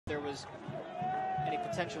there was any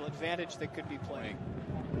potential advantage that could be playing.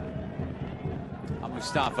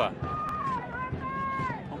 Almoustapha.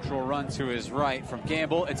 Punctual run to his right from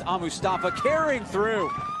Gamble. It's Almoustapha carrying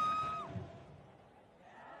through.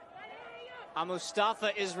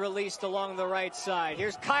 Almoustapha is released along the right side.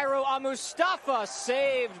 Here's Khairou. Almoustapha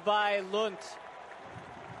saved by Loudoun.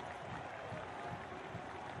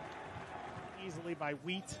 Easily by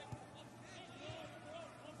Wheat.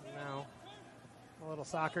 Now, a little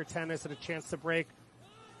soccer tennis and a chance to break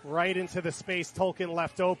right into the space Tolkien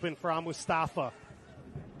left open for Almoustapha.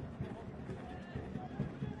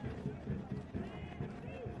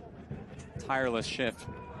 Tireless shift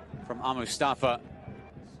from Almoustapha.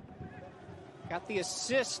 Got the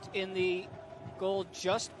assist in the goal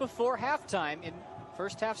just before halftime in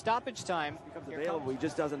first half stoppage time. Becomes available. He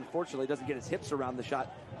just unfortunately doesn't get his hips around the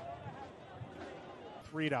shot.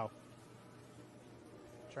 Frito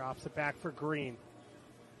drops it back for Green.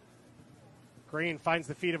 Green finds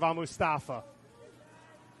the feet of Almoustapha.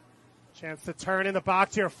 Chance to turn in the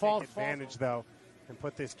box here. False advantage, though, and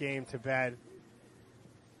put this game to bed.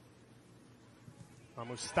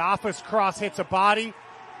 Almoustapha's cross hits a body.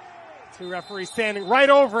 Two referees standing right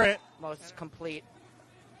over it. Most complete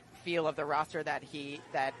feel of the roster that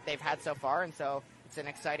they've had so far, and so it's an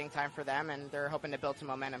exciting time for them, and they're hoping to build some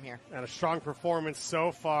momentum here. And a strong performance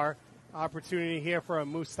so far. Opportunity here for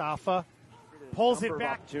Almoustapha. Pulls it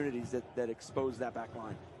back. Opportunities that expose that back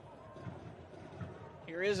line.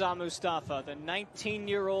 Here is Almoustapha, the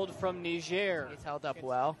 19-year-old from Niger. He's held up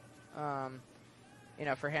well. You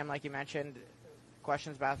know, for him, like you mentioned,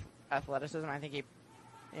 questions about athleticism. I think he,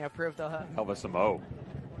 proved the Elvis Amo,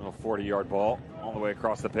 little 40-yard ball all the way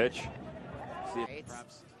across the pitch.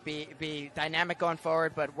 Be dynamic going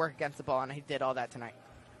forward, but work against the ball, and he did all that tonight.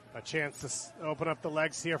 A chance to open up the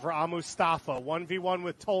legs here for Almoustapha. 1v1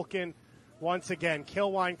 with Tolkien. Once again,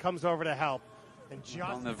 Kilwine comes over to help. And just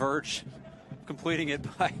on the verge, completing it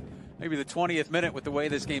by maybe the 20th minute with the way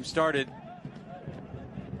this game started.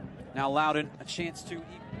 Now Loudoun, a chance to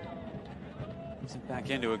sent back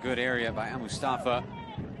into a good area by Almoustapha.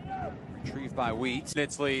 Retrieved by Wheat.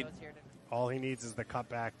 Its lead. All he needs is the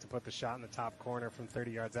cutback to put the shot in the top corner from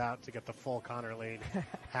 30 yards out to get the full Connor Lane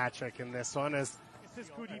hat trick in this one. As this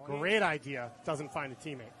is Kudi, great idea, doesn't find a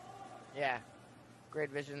teammate. Yeah,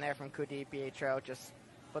 great vision there from Kudi Pietro. Just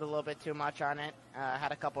put a little bit too much on it.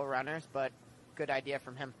 Had a couple of runners, but good idea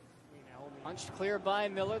from him. Punched clear by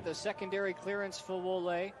Miller. The secondary clearance for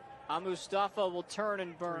Wole. Almoustapha will turn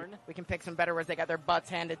and burn. We can pick some better words. They got their butts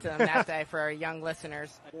handed to them that day for our young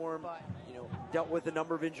listeners. Dealt with a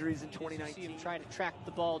number of injuries in 2019. See him trying to track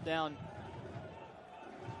the ball down.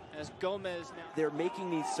 As Gomez now. They're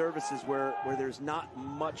making these services where there's not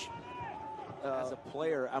much as a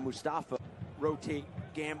player. Almoustapha rotate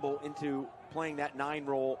Gamble into playing that 9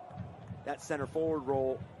 role, that center forward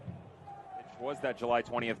role. It was that July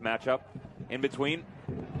 20th matchup. In between,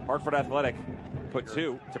 Hartford Athletic put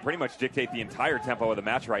 2 to pretty much dictate the entire tempo of the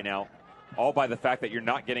match right now, all by the fact that you're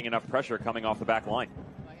not getting enough pressure coming off the back line.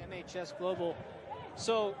 By MHS Global.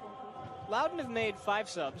 So, Loudoun have made 5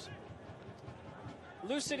 subs.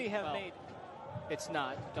 Lou City have made. It's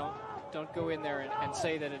not. Don't go in there and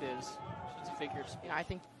say that it is. It's a figure of speech. I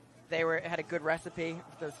think they had a good recipe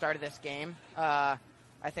for the start of this game. I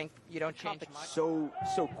think you don't change much. So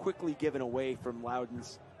quickly given away from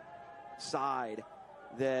Loudoun's side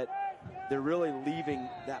that they're really leaving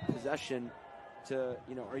that possession to,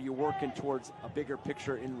 are you working towards a bigger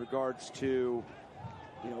picture in regards to,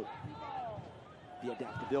 the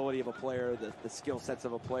adaptability of a player, the skill sets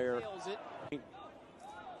of a player.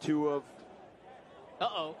 2 of.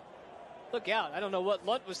 Uh-oh. Look out. I don't know what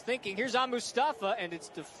Lunt was thinking. Here's Almoustapha, and it's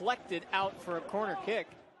deflected out for a corner kick.